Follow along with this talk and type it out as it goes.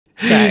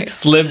Right.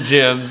 Slim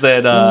Jims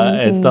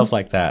and stuff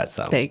like that.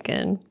 So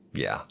Bacon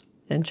yeah.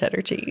 and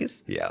cheddar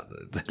cheese. Yeah.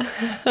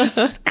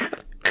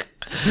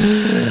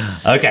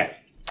 Okay.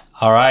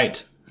 All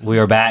right. We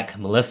are back.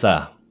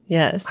 Melissa,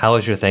 Yes. how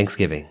was your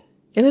Thanksgiving?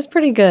 It was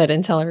pretty good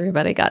until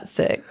everybody got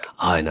sick.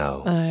 I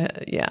know.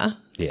 Yeah.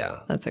 Yeah.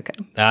 That's okay.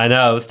 I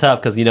know. It was tough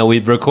because, we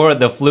recorded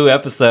the flu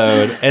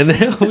episode and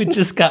then we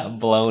just got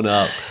blown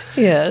up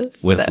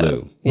Yes. with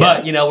flu.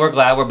 Yes. But, we're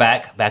glad we're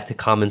back to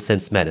common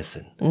sense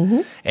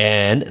medicine.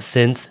 And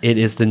since it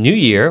is the new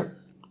year,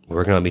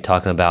 we're going to be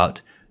talking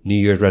about New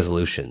Year's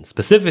resolutions,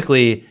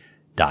 specifically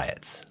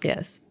diets.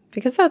 Yes.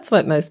 Because that's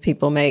what most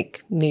people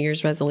make New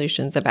Year's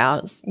resolutions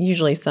about. It's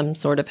usually some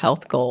sort of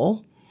health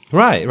goal.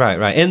 Right.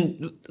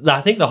 And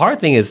I think the hard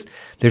thing is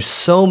there's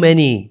so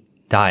many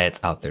diets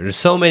out there. There's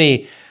so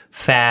many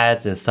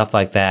fads and stuff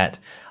like that,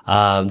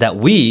 that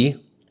we,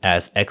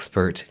 as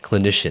expert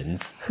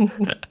clinicians,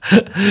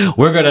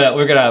 we're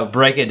gonna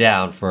break it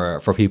down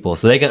for people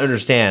so they can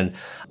understand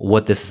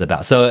what this is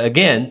about. So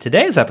again,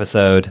 today's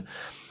episode,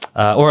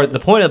 or the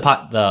point of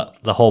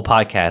the whole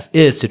podcast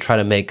is to try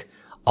to make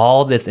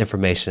all this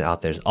information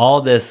out there,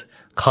 all this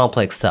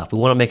complex stuff. We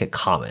want to make it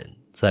common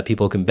so that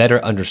people can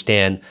better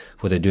understand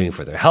what they're doing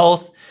for their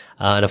health.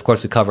 And of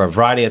course, we cover a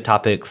variety of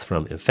topics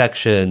from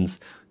infections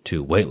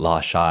to weight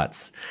loss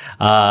shots.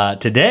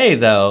 Today,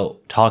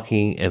 though,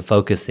 talking and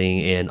focusing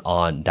in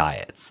on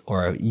diets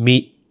or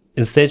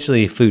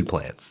essentially food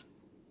plans.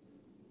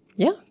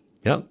 Yeah.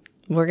 Yep.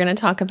 We're going to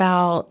talk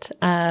about,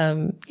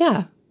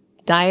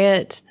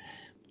 diet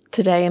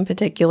today in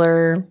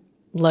particular,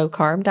 low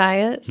carb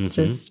diets,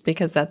 just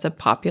because that's a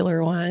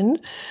popular one.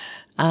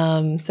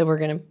 So we're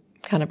going to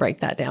kind of break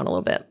that down a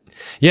little bit.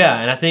 Yeah.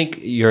 And I think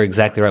you're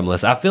exactly right,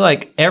 Melissa. I feel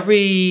like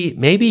every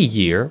maybe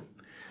year,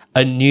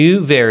 a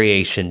new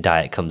variation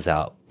diet comes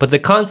out, but the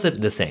concept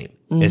is the same.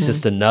 It's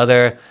just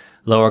another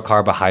lower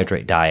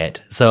carbohydrate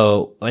diet.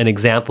 So an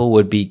example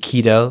would be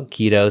keto.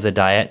 Keto is a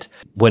diet.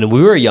 When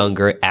we were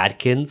younger,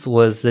 Atkins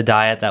was the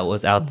diet that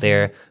was out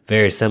there.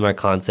 Very similar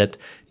concept.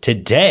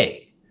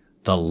 Today,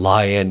 the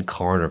lion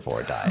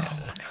carnivore diet.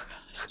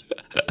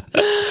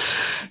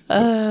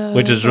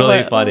 Which is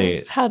really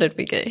funny. How did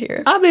we get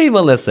here? I mean,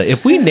 Melissa,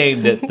 if we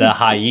named it the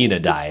hyena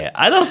diet,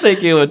 I don't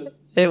think it would.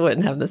 It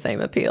wouldn't have the same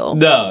appeal.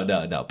 No.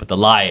 But the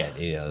lion,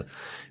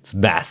 it's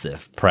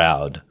massive,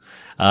 proud.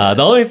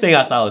 The only thing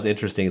I thought was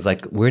interesting is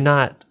like we're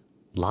not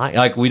lying.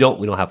 Like we don't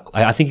have.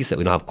 I think you said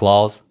we don't have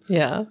claws.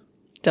 Yeah,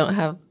 don't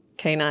have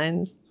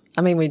canines.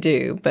 I mean, we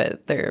do,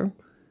 but they're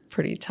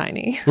pretty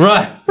tiny.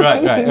 Right.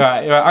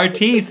 Our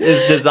teeth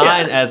is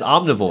designed as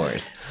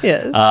omnivores.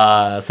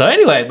 Yes. So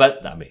anyway,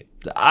 but I mean,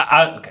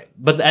 okay.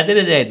 But at the end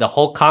of the day, the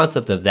whole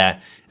concept of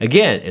that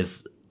again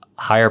is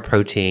higher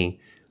protein,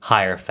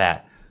 higher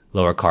fat,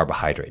 lower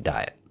carbohydrate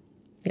diet.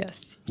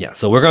 Yes. Yeah.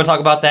 So we're going to talk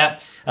about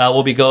that.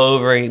 We'll be going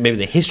over maybe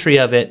the history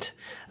of it.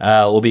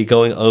 We'll be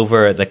going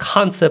over the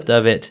concept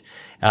of it.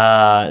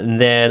 And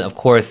then, of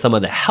course, some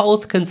of the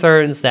health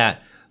concerns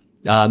that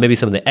maybe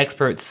some of the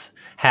experts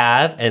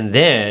have, and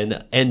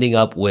then ending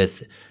up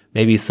with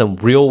maybe some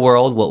real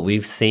world, what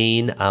we've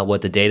seen,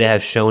 what the data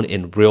has shown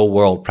in real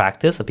world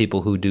practice of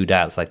people who do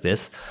diets like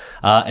this.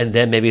 And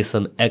then maybe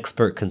some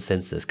expert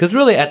consensus. Because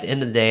really at the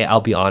end of the day,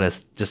 I'll be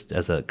honest, just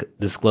as a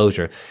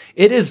disclosure,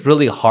 it is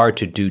really hard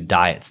to do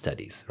diet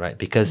studies, right?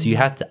 Because you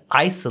have to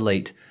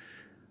isolate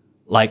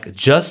like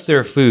just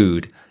their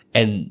food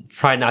and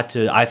try not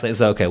to isolate.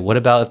 So, okay, what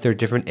about if they're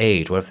different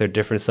age? What if they're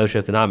different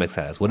socioeconomic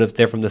status? What if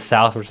they're from the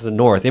South versus the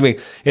North? I mean,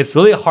 it's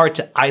really hard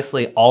to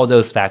isolate all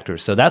those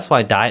factors. So that's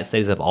why diet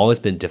studies have always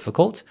been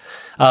difficult.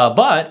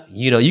 But,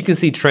 you can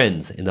see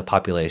trends in the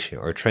population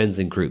or trends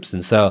in groups.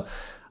 And so,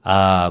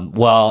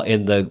 while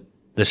in the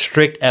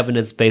strict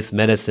evidence-based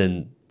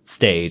medicine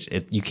stage,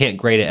 you can't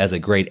grade it as a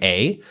grade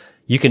A,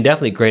 you can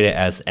definitely grade it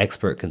as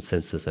expert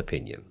consensus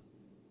opinion.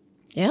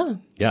 Yeah.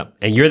 Yeah.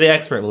 And you're the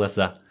expert,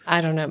 Melissa. I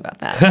don't know about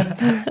that.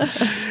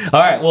 All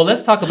right. Well,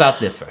 let's talk about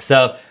this first.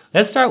 So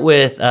let's start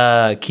with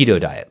keto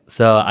diet.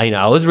 So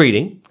I was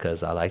reading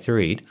because I like to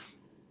read.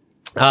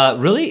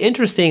 Really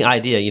interesting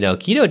idea.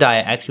 Keto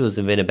diet actually was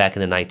invented back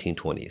in the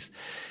 1920s.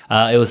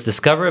 It was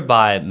discovered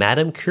by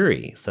Madame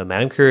Curie. So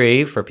Madame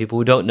Curie, for people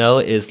who don't know,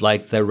 is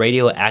like the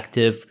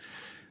radioactive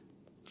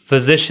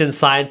physician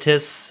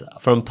scientist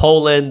from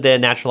Poland,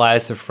 then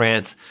naturalized to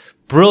France.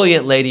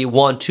 Brilliant lady,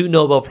 won 2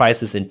 Nobel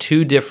Prizes in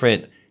 2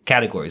 different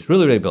categories.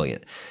 Really, really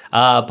brilliant.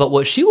 But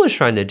what she was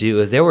trying to do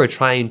is they were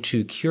trying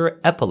to cure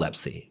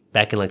epilepsy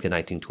back in like the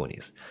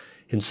 1920s.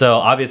 And so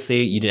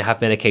obviously you didn't have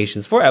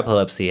medications for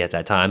epilepsy at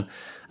that time.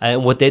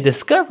 And what they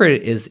discovered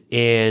is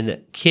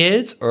in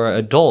kids or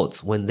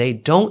adults, when they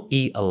don't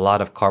eat a lot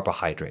of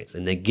carbohydrates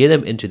and they get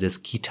them into this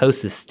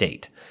ketosis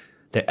state,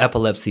 their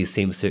epilepsy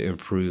seems to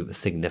improve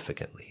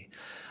significantly.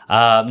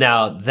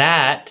 Now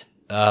that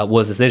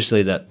was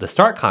essentially the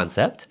start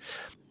concept.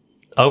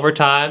 Over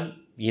time,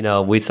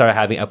 we started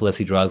having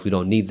epilepsy drugs. We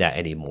don't need that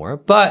anymore,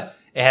 but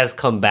it has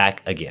come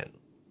back again.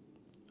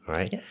 All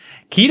right. Yes.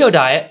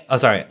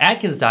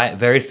 Atkins diet,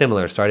 very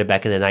similar. Started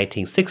back in the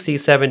 1960s,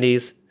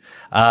 70s.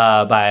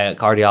 by a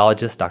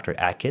cardiologist, Dr.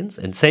 Atkins.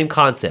 And same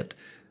concept,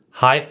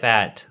 high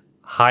fat,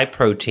 high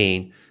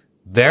protein,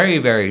 very,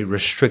 very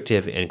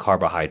restrictive in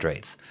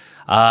carbohydrates.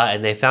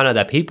 And they found out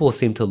that people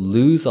seem to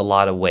lose a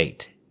lot of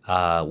weight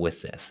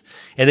with this.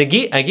 And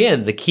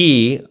again, the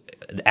key,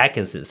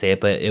 Atkins didn't say it,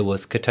 but it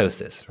was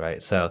ketosis,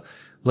 right? So,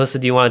 Melissa,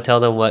 do you want to tell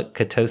them what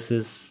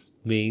ketosis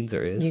means or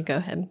is? You go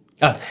ahead.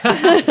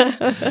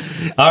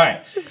 Oh. All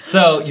right.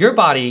 So your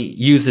body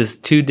uses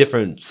two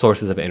different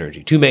sources of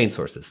energy, two main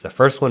sources. The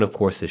first one, of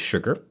course, is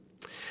sugar.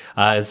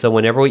 And so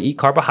whenever we eat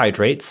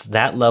carbohydrates,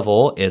 that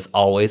level is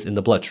always in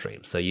the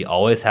bloodstream. So you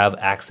always have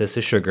access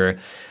to sugar.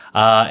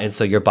 And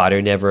so your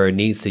body never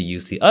needs to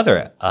use the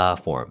other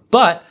form.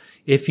 But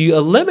if you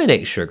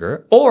eliminate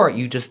sugar or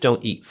you just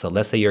don't eat, so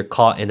let's say you're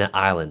caught in an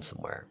island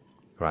somewhere,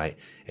 right?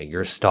 And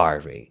you're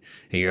starving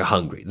and you're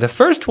hungry. The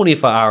first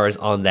 24 hours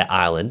on that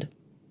island,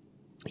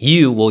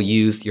 you will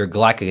use your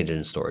glycogen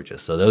storages.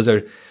 So those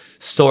are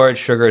storage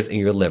sugars in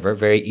your liver,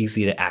 very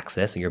easy to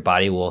access, and your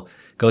body will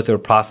go through a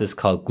process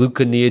called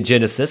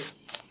gluconeogenesis.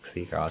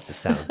 See, girl, it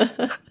just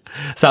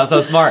sounds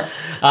so smart.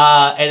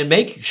 And it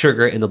makes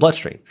sugar in the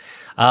bloodstream.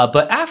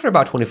 But after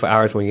about 24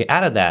 hours, when you're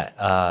out of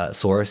that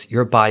source,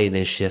 your body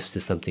then shifts to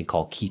something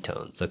called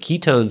ketones. So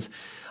ketones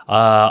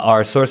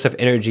are a source of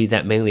energy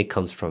that mainly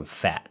comes from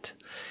fat.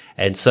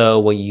 And so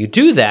when you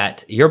do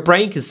that, your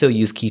brain can still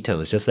use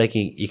ketones, just like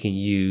you can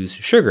use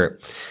sugar.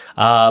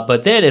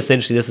 But then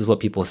essentially this is what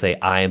people say,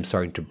 I am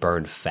starting to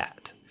burn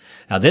fat.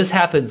 Now this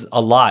happens a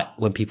lot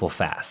when people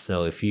fast.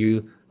 So if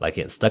you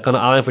get stuck on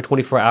an island for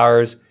 24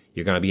 hours,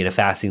 you're going to be in a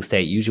fasting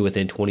state, usually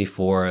within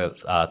 24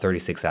 of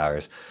 36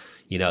 hours.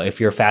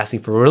 If you're fasting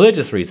for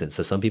religious reasons.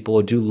 So some people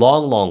will do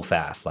long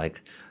fasts,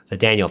 like the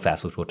Daniel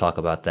fast, which we'll talk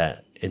about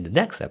that in the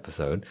next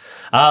episode.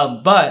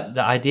 But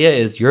the idea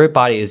is your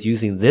body is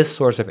using this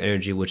source of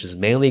energy, which is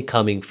mainly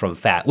coming from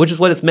fat, which is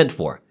what it's meant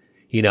for.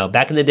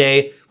 Back in the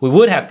day, we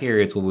would have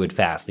periods where we would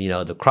fast.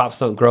 The crops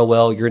don't grow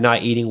well. You're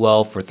not eating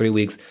well for 3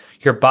 weeks.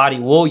 Your body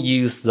will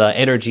use the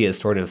energy it's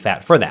stored in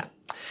fat for that.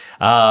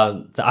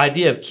 The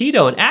idea of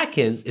keto and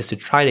Atkins is to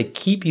try to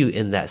keep you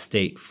in that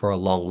state for a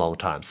long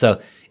time.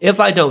 So if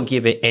I don't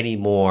give it any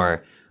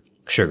more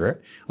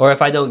sugar, or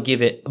if I don't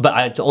give it, but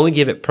I only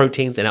give it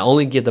proteins and I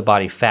only give the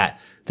body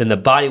fat, then the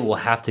body will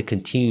have to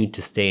continue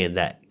to stay in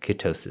that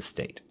ketosis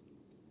state.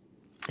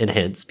 And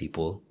hence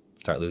people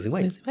start losing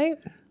weight.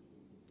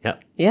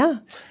 Yep. Yeah.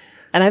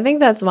 And I think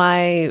that's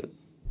why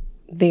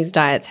these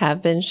diets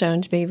have been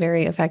shown to be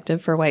very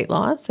effective for weight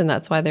loss, and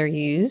that's why they're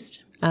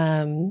used.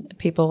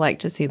 People like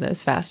to see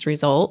those fast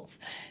results.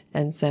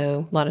 And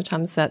so a lot of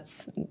times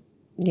that's,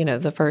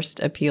 the first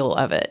appeal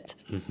of it.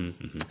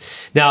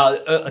 Now,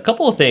 a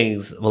couple of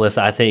things,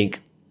 Melissa, I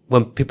think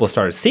when people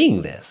started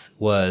seeing this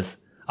was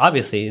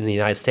obviously in the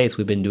United States,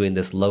 we've been doing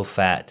this low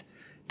fat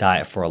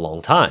diet for a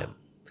long time.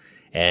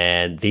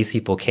 And these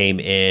people came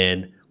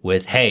in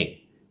with,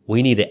 hey,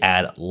 we need to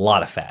add a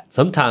lot of fat,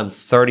 sometimes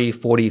 30,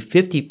 40,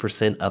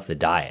 50% of the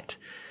diet.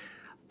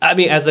 I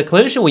mean, as a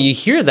clinician, when you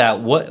hear that,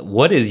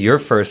 what is your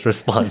first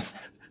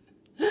response?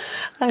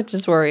 I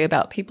just worry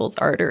about people's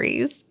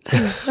arteries.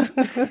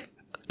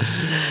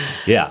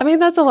 Yeah. I mean,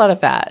 that's a lot of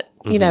fat,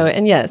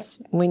 and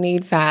yes, we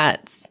need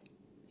fats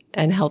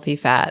and healthy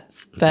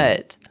fats,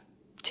 but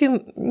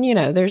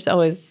there's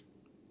always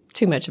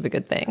too much of a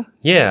good thing.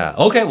 Yeah.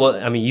 Okay.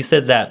 Well, I mean, you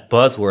said that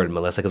buzzword,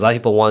 Melissa, because a lot of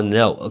people want to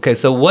know. Okay.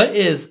 So what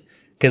is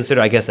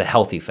considered, I guess, a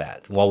healthy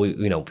fat? Well,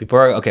 people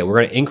are, okay, we're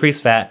going to increase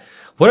fat.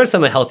 What are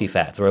some of the healthy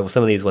fats, or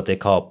some of these what they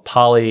call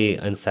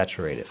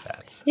polyunsaturated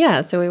fats?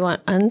 Yeah, so we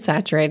want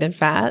unsaturated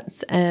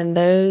fats, and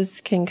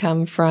those can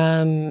come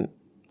from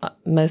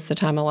most of the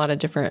time a lot of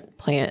different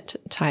plant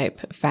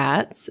type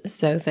fats.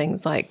 So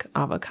things like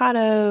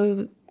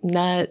avocado,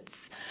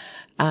 nuts,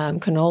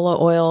 canola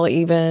oil,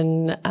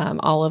 even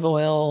olive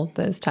oil,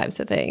 those types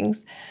of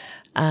things.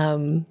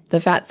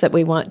 The fats that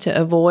we want to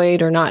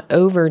avoid or not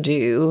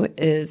overdo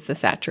is the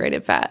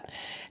saturated fat.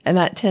 And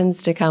that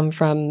tends to come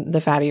from the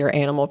fattier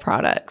animal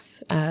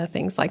products,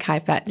 things like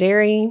high-fat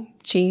dairy,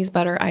 cheese,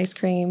 butter, ice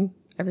cream,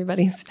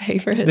 everybody's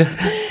favorites,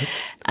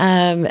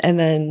 and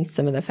then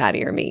some of the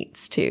fattier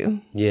meats too.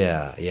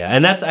 Yeah.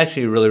 And that's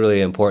actually really, really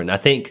important. I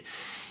think,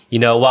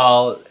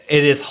 while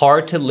it is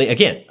hard to link,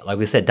 again, like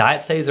we said,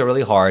 diet studies are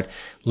really hard.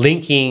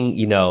 Linking,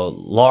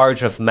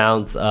 large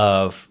amounts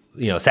of,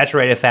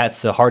 saturated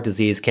fats to heart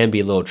disease can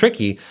be a little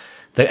tricky.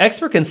 The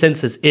expert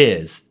consensus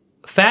is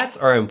fats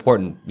are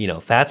important.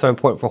 Fats are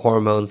important for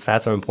hormones.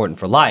 Fats are important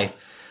for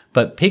life,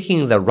 but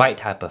picking the right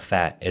type of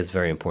fat is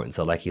very important.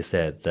 So like you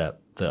said, the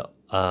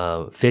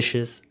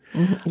fishes.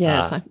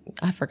 Yes,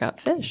 I forgot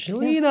fish.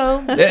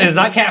 Well, it's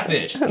not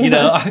catfish,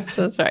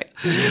 That's right.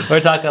 We're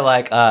talking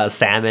like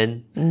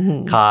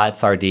salmon, cod,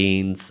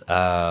 sardines.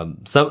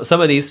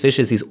 Some of these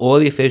fishes, these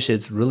oily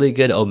fishes, really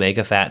good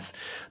omega fats.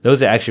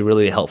 Those are actually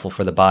really helpful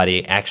for the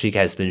body. Actually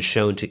has been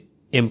shown to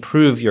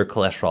improve your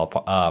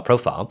cholesterol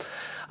profile.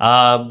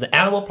 The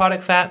animal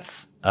product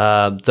fats,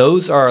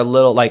 those are a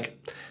little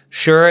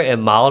sure, in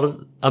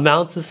mild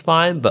amounts is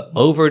fine, but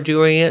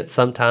overdoing it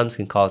sometimes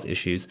can cause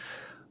issues.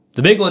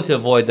 The big one to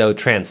avoid, though,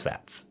 trans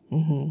fats,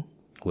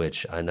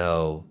 which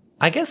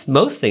I guess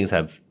most things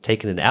have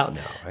taken it out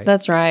now, right?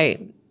 That's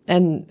right.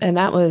 And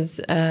that was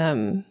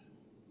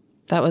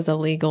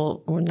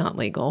illegal, or not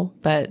legal,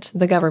 but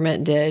the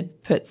government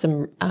did put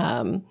some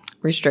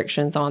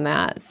restrictions on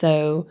that.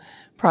 So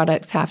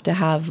products have to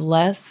have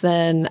less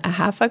than a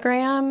half a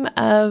gram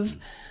of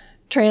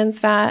trans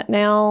fat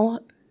now.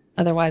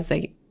 Otherwise,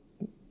 they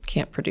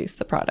can't produce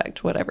the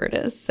product, whatever it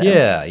is. So.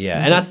 Yeah.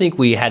 And I think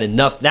we had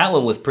enough. That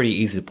one was pretty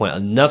easy to point out.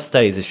 Enough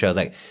studies to show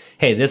like,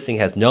 hey, this thing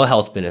has no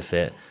health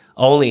benefit,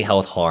 only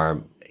health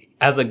harm.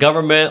 As a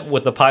government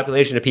with a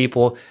population of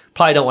people,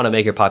 probably don't want to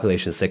make your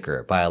population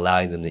sicker by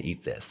allowing them to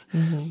eat this.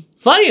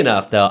 Funny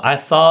enough, though, I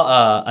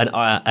saw an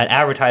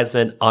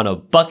advertisement on a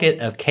bucket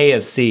of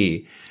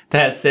KFC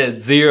that said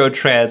 0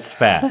 trans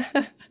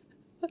fat,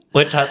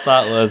 which I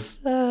thought was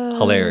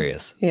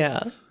hilarious.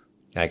 Yeah.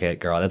 Okay,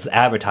 girl, that's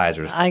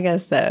advertisers. I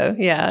guess so.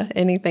 Yeah.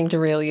 Anything to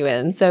reel you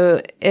in.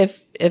 So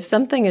if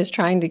something is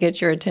trying to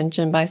get your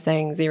attention by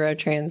saying 0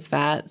 trans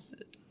fats,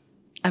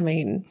 I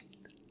mean,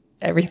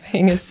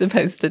 everything is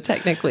supposed to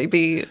technically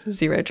be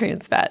 0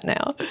 trans fat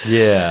now.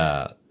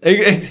 Yeah,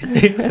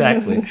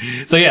 exactly.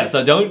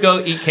 So don't go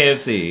eat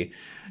KFC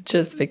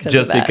just because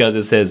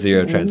it says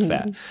 0 trans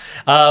fat.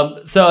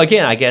 So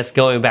again, I guess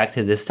going back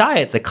to this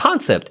diet, the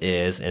concept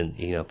is, and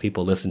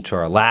people listen to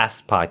our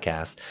last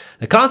podcast,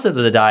 the concept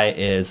of the diet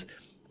is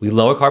we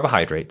lower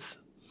carbohydrates,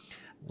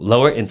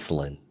 lower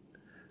insulin,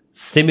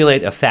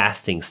 stimulate a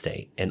fasting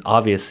state. And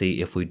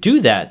obviously, if we do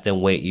that,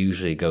 then weight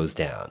usually goes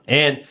down.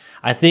 And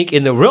I think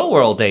in the real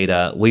world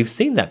data, we've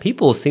seen that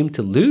people seem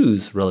to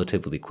lose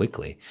relatively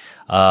quickly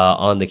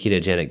on the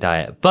ketogenic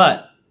diet.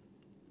 But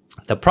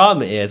the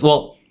problem is,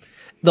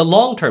 the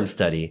long-term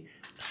study,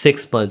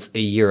 6 months, a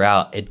year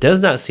out, it does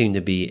not seem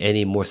to be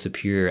any more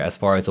superior as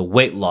far as a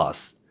weight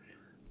loss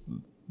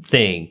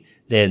thing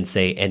than,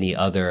 say, any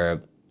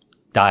other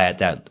diet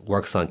that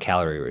works on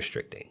calorie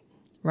restricting.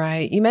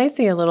 Right. You may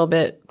see a little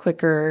bit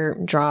quicker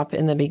drop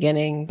in the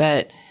beginning,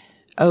 but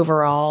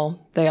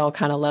overall, they all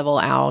kind of level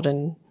out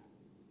and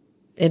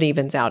it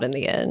evens out in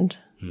the end.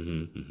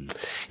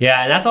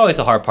 Yeah, and that's always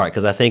the hard part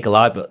because I think a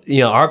lot of,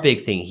 our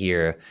big thing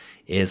here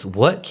is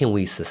what can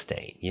we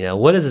sustain?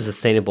 What is a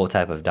sustainable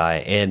type of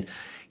diet? And,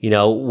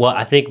 what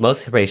I think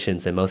most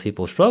patients and most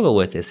people struggle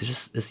with is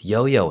just this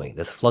yo-yoing,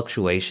 this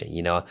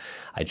fluctuation.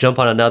 I jump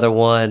on another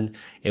one.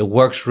 It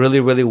works really,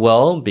 really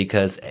well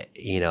because,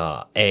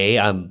 I'll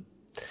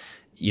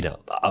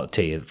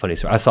tell you a funny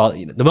story. I saw,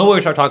 the moment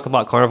we started talking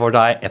about carnivore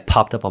diet, it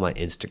popped up on my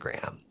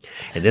Instagram.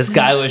 And this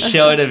guy was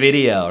showing a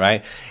video,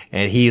 right?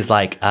 And he's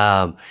like,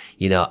 I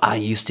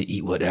used to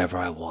eat whatever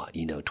I want,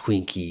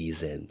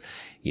 Twinkies and,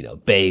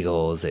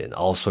 bagels and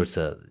all sorts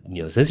of,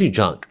 essentially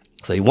junk.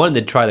 So he wanted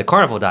to try the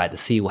carnivore diet to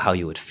see how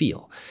he would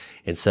feel.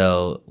 And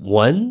so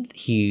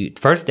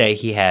first day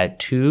he had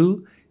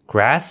 2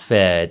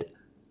 grass-fed,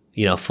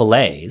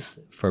 fillets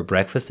for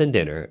breakfast and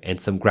dinner and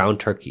some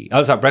ground turkey.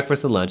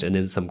 Breakfast and lunch and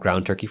then some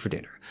ground turkey for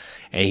dinner.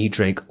 And he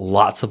drank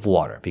lots of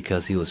water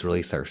because he was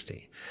really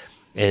thirsty.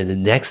 And the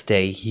next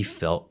day he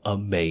felt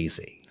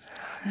amazing.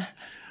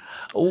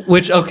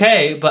 Which,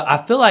 okay, but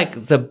I feel like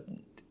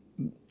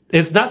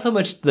it's not so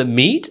much the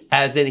meat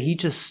as in he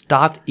just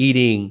stopped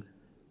eating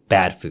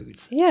bad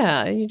foods.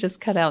 Yeah, you just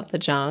cut out the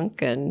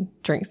junk and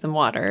drink some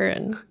water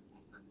and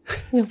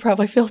you'll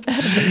probably feel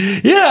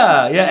better.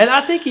 Yeah. And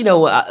I think,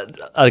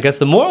 I guess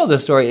the moral of the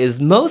story is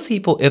most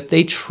people, if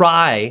they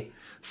try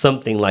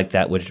something like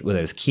that, whether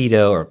it's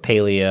keto or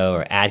paleo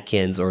or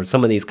Atkins or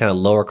some of these kind of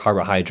lower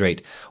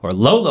carbohydrate or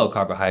low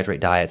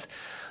carbohydrate diets,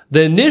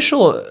 the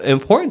initial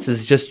importance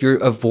is just you're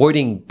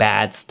avoiding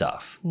bad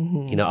stuff.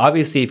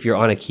 Obviously, if you're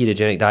on a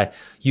ketogenic diet,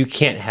 you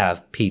can't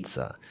have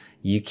pizza.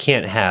 You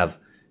can't have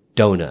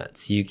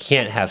donuts. You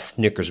can't have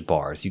Snickers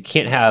bars. You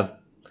can't have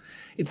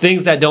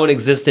things that don't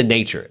exist in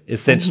nature,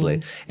 essentially.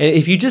 And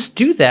if you just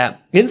do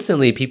that,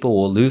 instantly people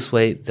will lose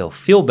weight. They'll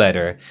feel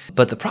better.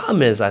 But the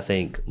problem is, I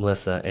think,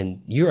 Melissa,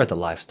 and you're at the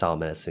lifestyle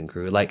medicine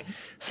crew, like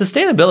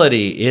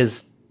sustainability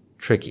is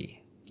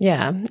tricky.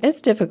 Yeah,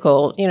 it's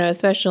difficult,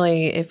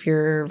 especially if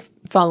you're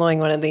following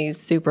one of these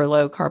super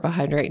low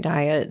carbohydrate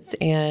diets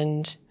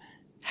and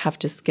have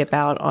to skip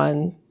out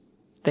on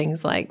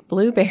things like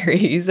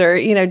blueberries or,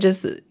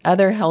 just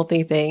other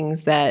healthy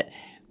things that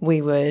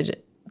we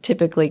would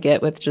typically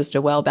get with just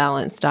a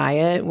well-balanced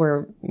diet.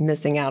 We're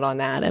missing out on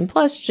that. And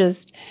plus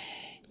just,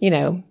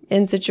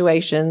 in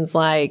situations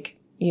like,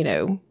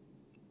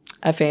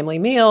 a family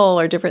meal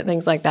or different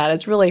things like that,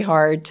 it's really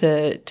hard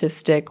to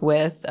stick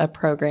with a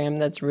program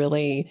that's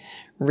really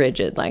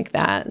rigid like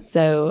that.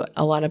 So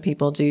a lot of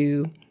people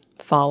do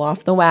fall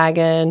off the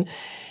wagon.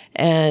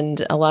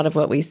 And a lot of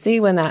what we see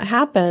when that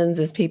happens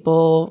is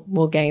people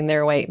will gain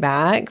their weight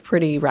back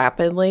pretty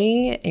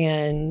rapidly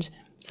and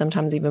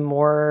sometimes even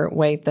more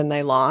weight than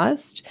they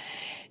lost.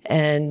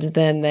 And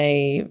then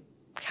they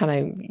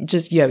kind of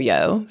just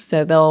yo-yo.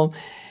 So they'll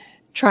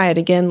try it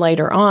again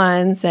later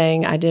on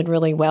saying, I did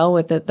really well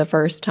with it the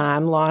first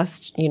time,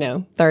 lost,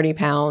 30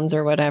 pounds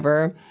or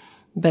whatever.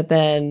 but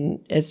then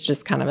it's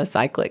just kind of a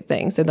cyclic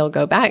thing. So they'll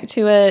go back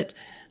to it,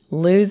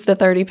 lose the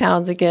 30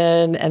 pounds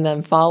again, and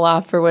then fall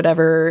off for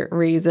whatever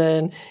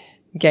reason,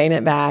 gain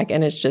it back.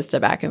 And it's just a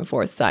back and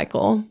forth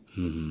cycle.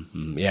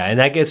 Mm-hmm. Yeah. And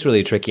that gets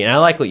really tricky. And I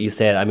like what you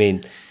said. I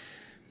mean,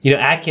 you know,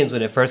 Atkins,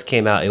 when it first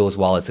came out, it was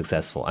wildly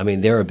successful. I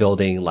mean, they were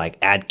building like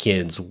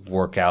Atkins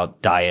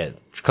workout diet,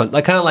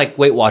 like kind of like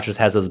Weight Watchers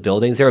has those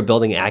buildings. They were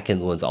building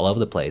Atkins ones all over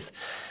the place.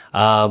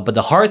 But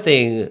the hard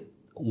thing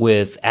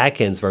with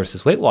Atkins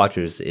versus Weight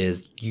Watchers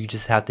is you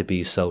just have to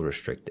be so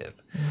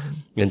restrictive.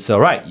 Mm-hmm. And so,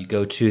 right, you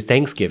go to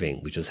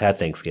Thanksgiving. We just had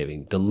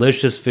Thanksgiving.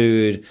 Delicious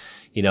food.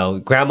 You know,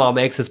 grandma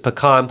makes this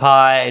pecan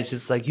pie and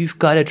she's like, you've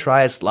got to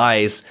try a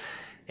slice.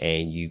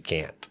 And you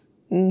can't.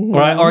 Mm-hmm.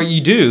 Right? Or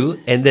you do.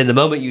 And then the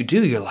moment you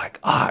do, you're like,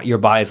 your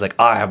body's like,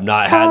 I have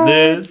not had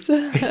this.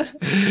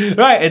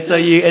 Right. And so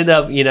you end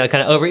up, you know,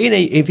 kind of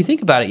overeating. If you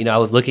think about it, you know, I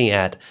was looking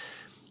at,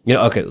 you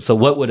know, okay, so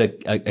what would a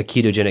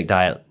ketogenic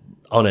diet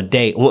on a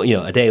day,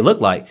 a day look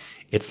like?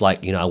 It's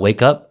like, you know, I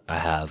wake up, I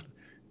have,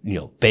 you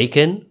know,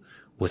 bacon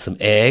with some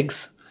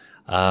eggs,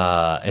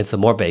 and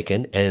some more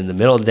bacon. And in the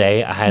middle of the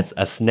day, I had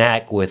a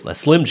snack with a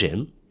Slim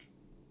Jim.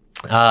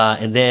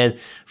 And then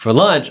for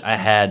lunch, I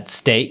had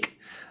steak,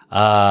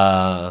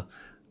 and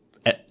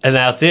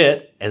that's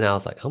it. And I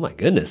was like, oh my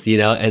goodness, you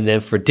know, and then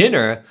for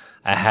dinner,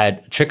 I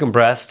had chicken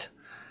breast,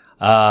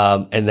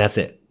 and that's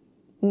it.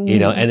 You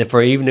know, and then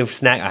for evening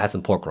snack, I had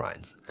some pork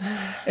rinds.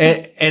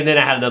 And then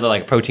I had another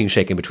like protein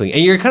shake in between.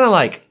 And you're kind of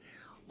like,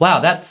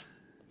 wow, that's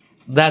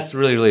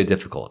really, really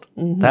difficult.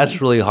 Mm-hmm. That's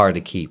really hard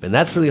to keep. And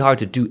that's really hard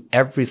to do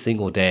every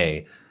single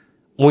day.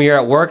 When you're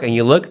at work and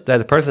you look at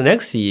the person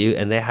next to you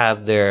and they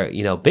have their,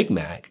 you know, Big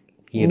Mac,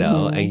 you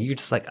know, and you're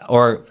just like,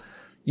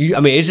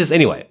 it's just,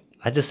 anyway,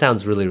 that just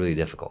sounds really, really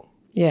difficult.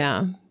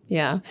 Yeah.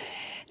 Yeah.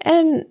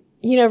 And,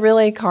 you know,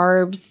 really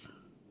carbs,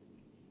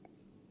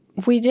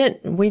 we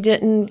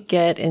didn't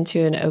get into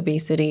an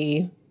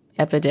obesity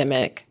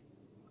epidemic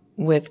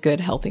with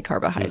good, healthy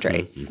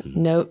carbohydrates. Mm-hmm,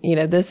 mm-hmm. No, you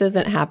know, this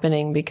isn't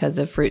happening because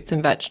of fruits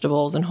and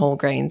vegetables and whole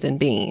grains and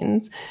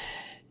beans.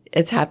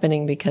 It's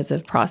happening because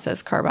of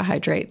processed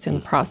carbohydrates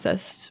and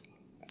processed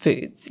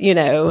foods, you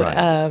know.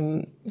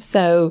 Right.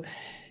 So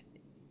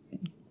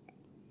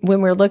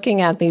when we're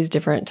looking at these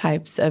different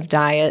types of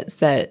diets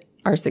that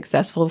are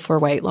successful for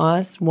weight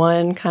loss,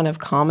 one kind of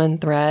common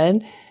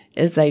thread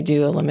is they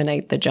do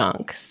eliminate the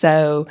junk.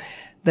 So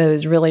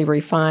those really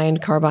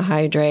refined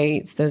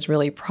carbohydrates, those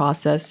really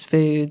processed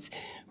foods,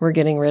 we're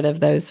getting rid of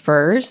those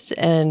first.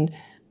 And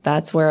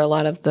that's where a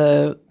lot of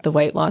the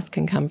weight loss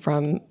can come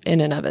from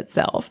in and of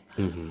itself.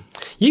 Mm-hmm.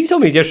 You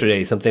told me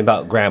yesterday something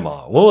about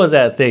grandma. What was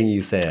that thing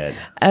you said?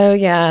 Oh,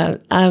 yeah.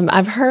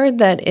 I've heard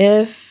that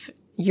if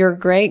your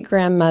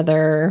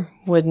great-grandmother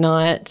would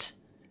not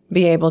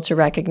be able to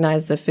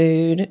recognize the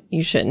food,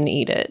 you shouldn't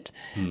eat it.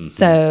 Mm-hmm.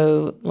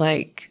 So,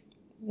 like,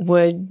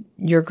 would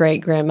your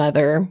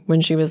great-grandmother,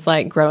 when she was,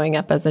 like, growing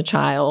up as a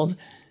child,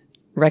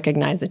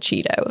 recognize a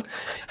Cheeto?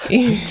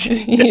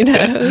 You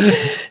know,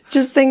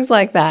 just things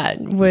like that.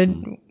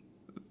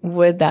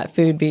 Would that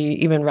food be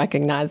even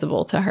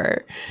recognizable to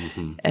her?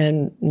 Mm-hmm.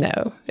 And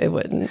no, it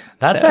wouldn't.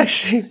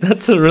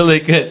 That's a really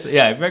good,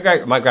 yeah. If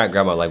my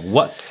grandma, like,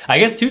 what? I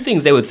guess two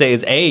things they would say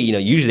is, you know,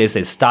 usually they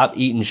say stop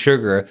eating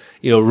sugar,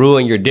 you know,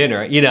 ruin your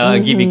dinner, you know,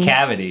 and give you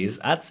cavities.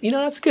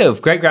 That's good.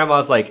 If great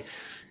grandma's like,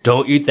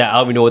 don't eat that, I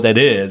don't even know what that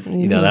is.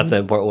 You know, that's an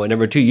important one.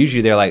 Number two,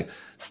 usually they're like,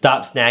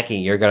 stop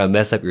snacking, you're going to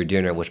mess up your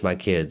dinner, which my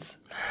kids,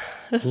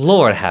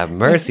 Lord have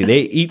mercy.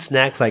 They eat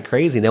snacks like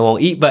crazy and they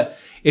won't eat. But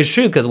it's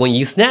true because when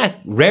you snack,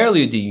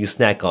 rarely do you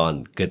snack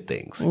on good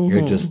things. Mm-hmm.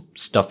 You're just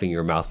stuffing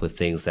your mouth with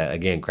things that,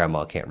 again,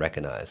 grandma can't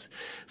recognize.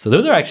 So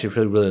those are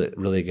actually really,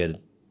 really good,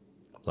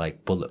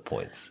 like, bullet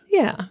points.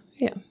 Yeah,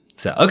 yeah.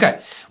 So, okay.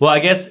 Well, I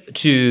guess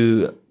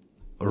to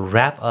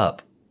wrap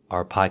up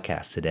our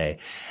podcast today,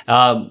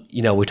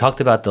 you know, we talked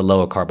about the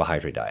lower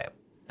carbohydrate diet.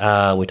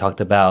 We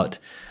talked about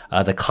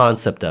the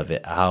concept of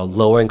it, how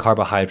lowering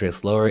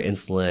carbohydrates, lower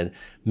insulin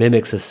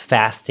mimics this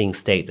fasting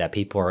state that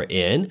people are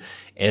in.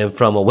 And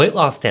from a weight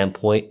loss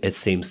standpoint, it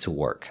seems to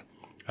work.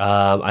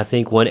 I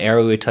think one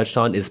area we touched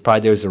on is probably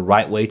there's a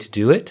right way to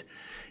do it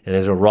and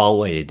there's a wrong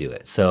way to do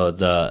it. So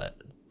the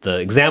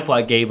example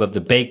I gave of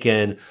the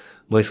bacon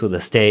mixed with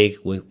a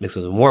steak, mixed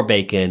with more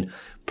bacon,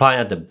 probably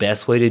not the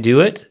best way to do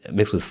it,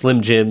 mixed with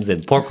Slim Jims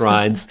and pork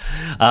rinds.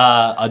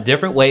 A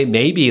different way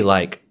may be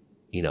like,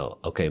 you know,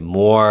 okay,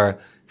 more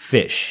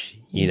fish,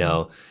 you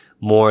know,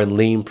 more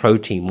lean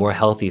protein, more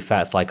healthy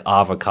fats like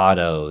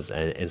avocados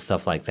and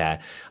stuff like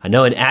that. I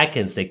know in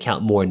Atkins, they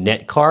count more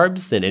net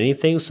carbs than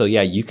anything. So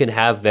yeah, you can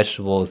have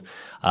vegetables,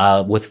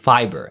 with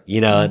fiber,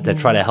 you know, to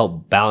try to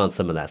help balance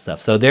some of that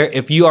stuff. So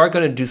if you are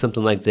going to do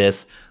something like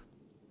this,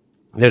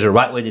 there's a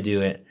right way to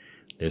do it.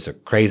 There's a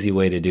crazy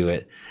way to do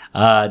it.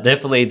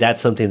 Definitely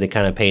that's something to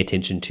kind of pay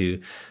attention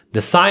to.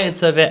 The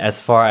science of it,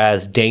 as far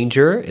as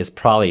danger, is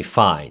probably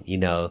fine. You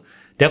know,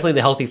 definitely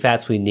the healthy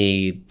fats we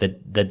need.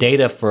 The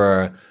data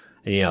for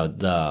You know,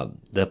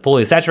 the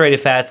fully saturated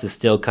fats is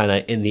still kind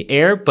of in the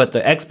air, but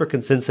the expert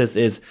consensus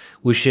is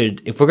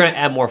if we're going to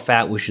add more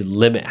fat, we should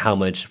limit how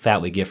much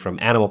fat we get from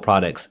animal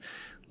products,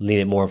 lean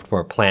it more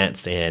for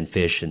plants and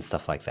fish and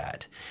stuff like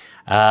that.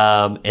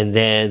 And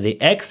then the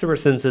expert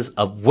consensus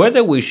of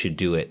whether we should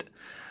do it,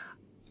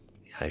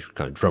 I should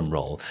kind of drum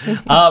roll.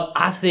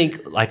 I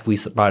think, like we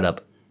brought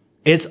up,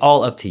 it's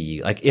all up to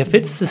you. Like if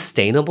it's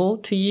sustainable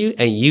to you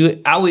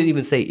I would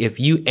even say if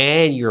you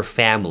and your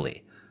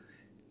family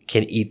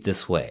can eat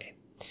this way,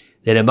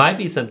 then it might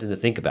be something to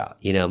think about.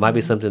 You know, it might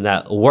be something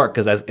that will work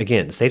because,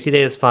 again, the safety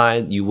data is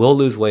fine. You will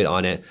lose weight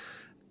on it,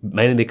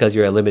 mainly because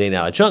you're eliminating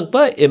out of junk,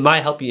 but it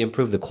might help you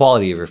improve the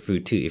quality of your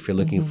food too. If you're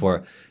looking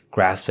for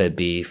grass-fed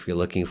beef, you're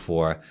looking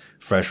for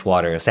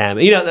freshwater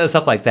salmon, you know,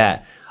 stuff like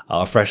that,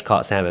 or fresh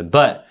caught salmon.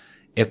 But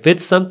if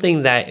it's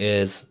something that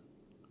is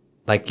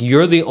like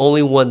you're the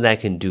only one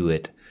that can do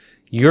it,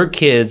 your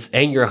kids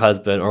and your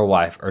husband or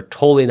wife are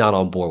totally not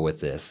on board with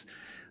this,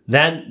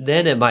 then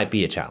it might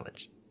be a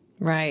challenge.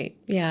 Right.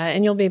 Yeah.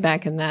 And you'll be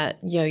back in that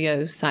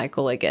yo-yo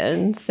cycle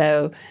again.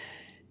 So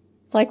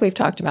like we've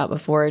talked about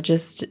before,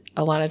 just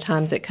a lot of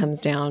times it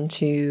comes down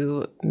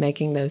to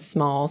making those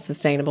small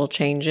sustainable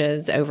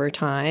changes over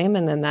time.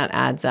 And then that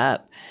adds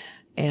up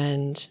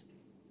and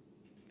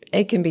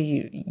it can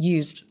be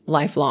used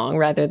lifelong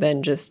rather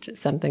than just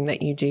something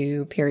that you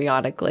do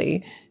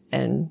periodically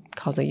and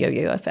cause a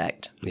yo-yo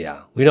effect.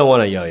 Yeah. We don't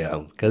want a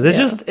yo-yo because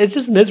it's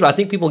just miserable. I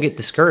think people get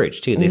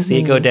discouraged too. They see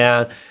it go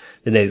down,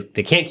 then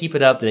they can't keep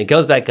it up, then it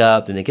goes back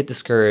up, then they get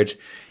discouraged.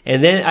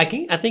 And then I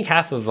think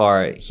half of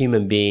our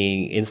human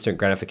being instant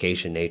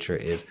gratification nature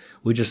is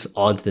we're just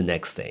on to the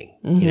next thing.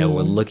 You know,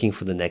 we're looking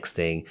for the next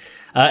thing.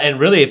 And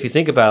really, if you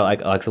think about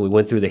it, like so we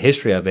went through the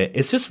history of it,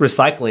 it's just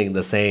recycling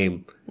the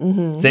same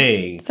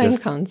thing. Same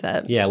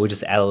concept. Yeah, we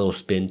just add a little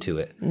spin to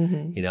it.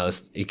 You know,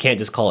 you can't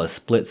just call it a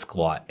split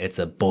squat. It's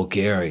a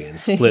Bulgarian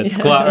split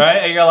squat, right?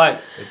 And you're like,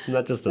 it's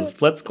not just a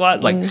split squat.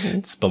 It's like,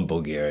 it's from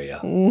Bulgaria.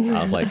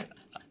 I was like,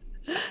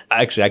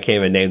 actually, I can't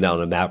even name that on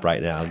the map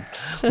right now.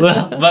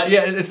 But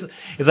yeah, it's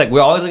like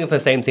we're always looking for the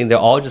same thing. They're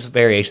all just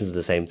variations of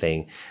the same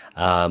thing.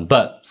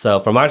 But so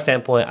from our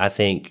standpoint, I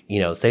think, you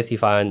know, safety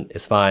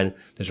is fine.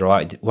 There's a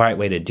right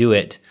way to do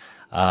it.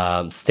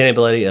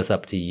 Sustainability is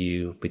up to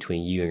you,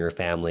 between you and your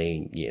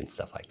family and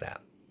stuff like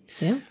that.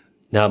 Yeah.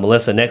 Now,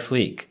 Melissa, next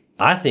week,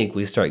 I think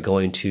we start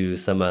going to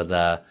some of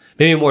the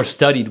maybe more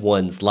studied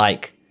ones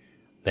like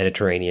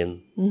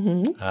Mediterranean,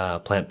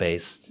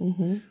 plant-based,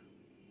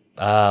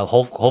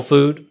 whole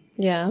food.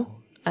 Yeah.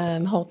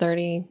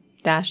 Whole30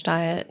 DASH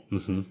diet.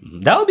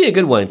 That would be a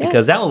good one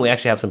because that one we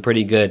actually have some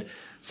pretty good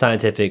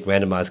scientific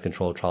randomized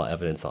controlled trial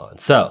evidence on.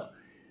 So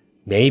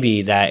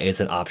maybe that is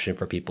an option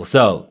for people.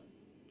 So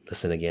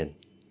listen again.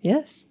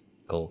 Yes.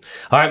 Cool.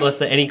 All right,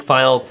 Melissa, any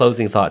final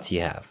closing thoughts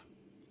you have?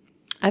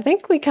 I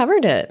think we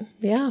covered it.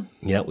 Yeah.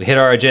 Yeah, we hit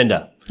our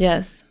agenda.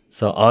 Yes.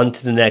 So on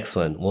to the next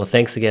one. Well,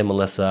 thanks again,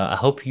 Melissa. I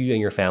hope you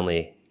and your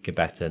family get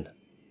back to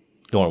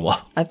normal.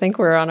 I think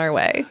we're on our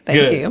way.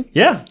 Thank you.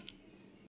 Yeah.